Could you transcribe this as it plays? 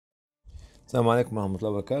Assalamu alaikum wa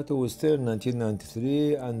rahmatullahi wa barakatuh. We're still in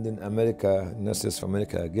 1993 and in America, United States of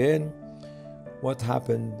America again. What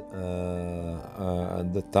happened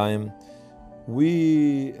at the time?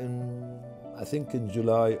 I think in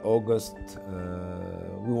July, August,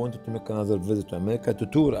 we wanted to make another visit to America, to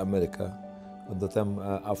tour America. At the time,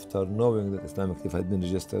 after knowing that Islamic Leaf had been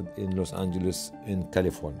registered in Los Angeles, in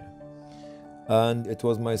California. And it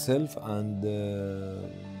was myself and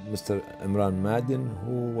Mr. Imran Madin,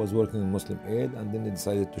 who was working in Muslim Aid, and then he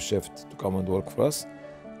decided to shift to come and work for us.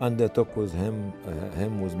 And I took with him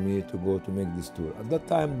with me to go to make this tour. At that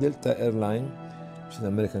time, Delta Airline, which is an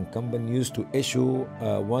American company, used to issue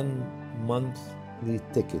a 1 monthly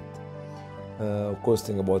ticket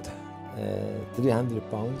costing about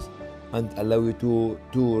 £300 and allow you to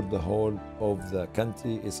tour the whole of the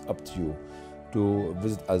country. It's up to you to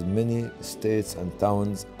visit as many states and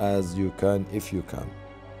towns as you can, if you can.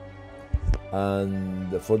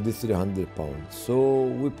 And for this £300. So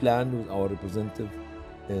we planned with our representative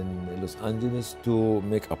in Los Angeles to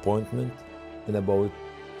make appointment in about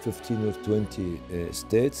 15 or 20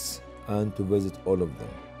 states and to visit all of them.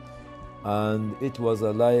 And it was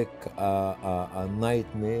like a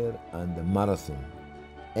nightmare and a marathon.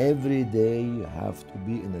 Every day you have to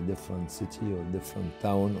be in a different city or different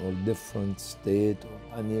town or different state.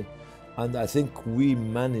 And I think we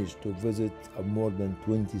managed to visit more than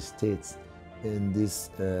 20 states in this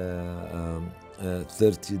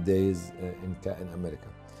 30 days in America.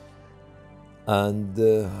 And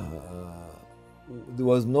there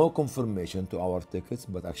was no confirmation to our tickets,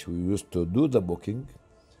 but actually we used to do the booking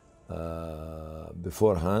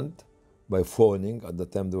beforehand by phoning. At the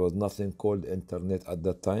time there was nothing called internet at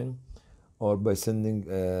that time, or by sending,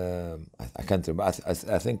 I can't remember, I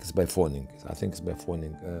think it's by phoning. I think it's by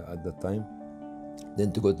phoning at that time.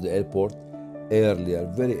 Then to go to the airport earlier,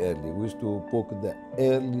 very early. We used to book the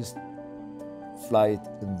earliest flight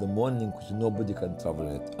in the morning because nobody can travel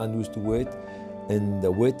in it. And we used to wait in the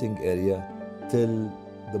waiting area till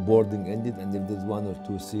the boarding ended, and if there's 1 or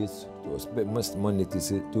 2 seats, only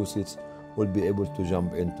 2 seats, will be able to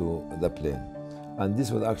jump into the plane. And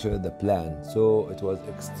this was actually the plan. So it was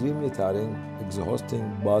extremely tiring, exhausting,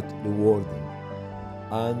 but rewarding.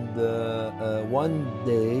 And one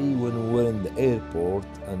day when we were in the airport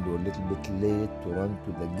and we were a little bit late to run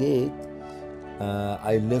to the gate,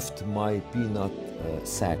 I left my peanut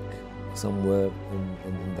sack somewhere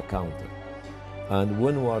in the counter. And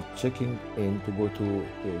when we were checking in to go to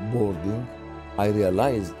boarding, I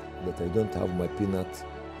realized that I don't have my peanut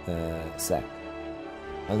sack.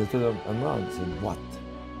 And I told him, Imran, I said, what?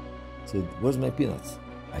 He said, where's my peanuts?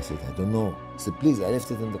 I said, I don't know. He said, please, I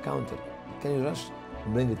left it in the counter. Can you rush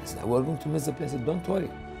and bring it? He said, we're going to miss the plane. I said, don't worry.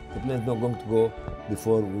 The plane is not going to go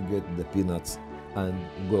before we get the peanuts and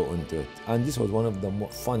go into it. And this was one of the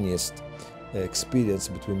funniest experience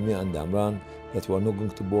between me and Imran, that we are not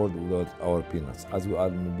going to board without our peanuts, as we are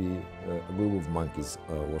maybe a group of monkeys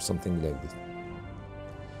or something like this.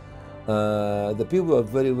 The people are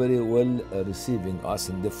very, very well receiving us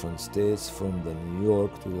in different states, from the New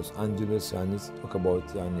York to Los Angeles. And talk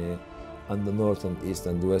about and the north and east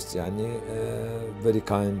and west. Very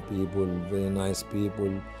kind people, very nice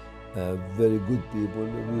people, very good people.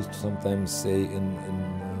 We used to sometimes say in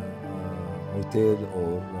hotel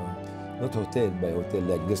or not hotel, by hotel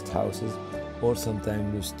like guest houses, or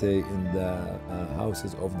sometimes we stay in the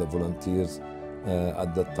houses of the volunteers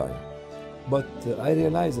at that time. But I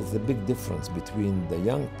realized there's a big difference between the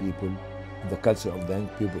young people, the culture of the young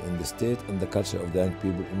people in the state, and the culture of the young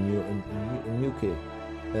people in UK.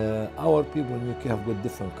 Our people in UK have got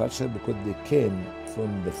different culture because they came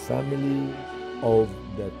from the family of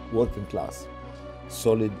the working class,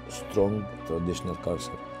 solid, strong, traditional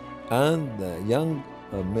culture. And the young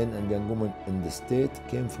men and young women in the state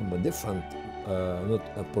came from a different, not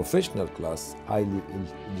a professional class, highly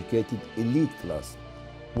educated, elite class,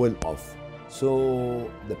 well off. So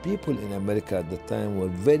the people in America at the time were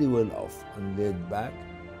very well off and laid back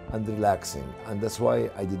and relaxing. And that's why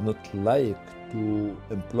I did not like to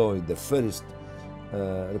employ the first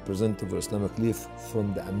representative of Islamic Leaf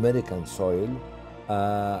from the American soil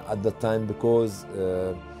at the time, because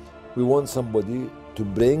we want somebody to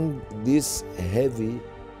bring this heavy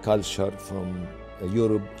culture from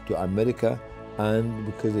Europe to America, and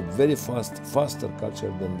because it's very faster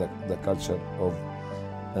culture than the culture of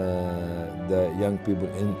the young people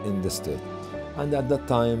in the state. And at that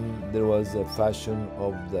time there was a fashion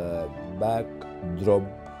of the backdrop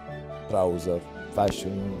trouser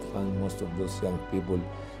fashion, and most of those young people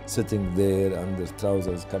sitting there and their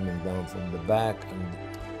trousers coming down from the back, and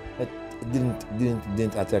it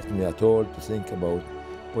didn't attract me at all to think about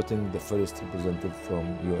putting the first representative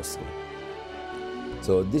from USA.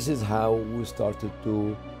 So this is how we started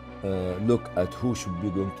to look at who should be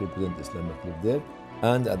going to represent Islamic League there.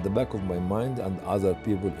 And at the back of my mind and other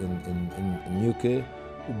people in UK,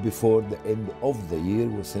 before the end of the year,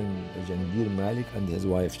 we sent Jangir Malik and his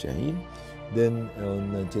wife Shaheen. Then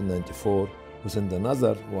in 1994, we sent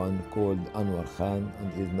another one called Anwar Khan,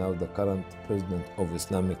 and he is now the current president of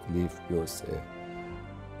Islamic League USA.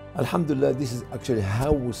 Alhamdulillah, this is actually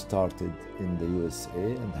how we started in the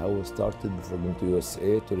USA and how we started before going to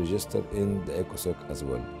USA to register in the ECOSOC as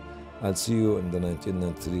well. I'll see you in the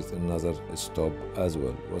 1993 in another stop as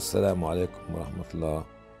well. Wassalamu alaikum wa rahmatullah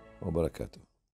wa barakatuh.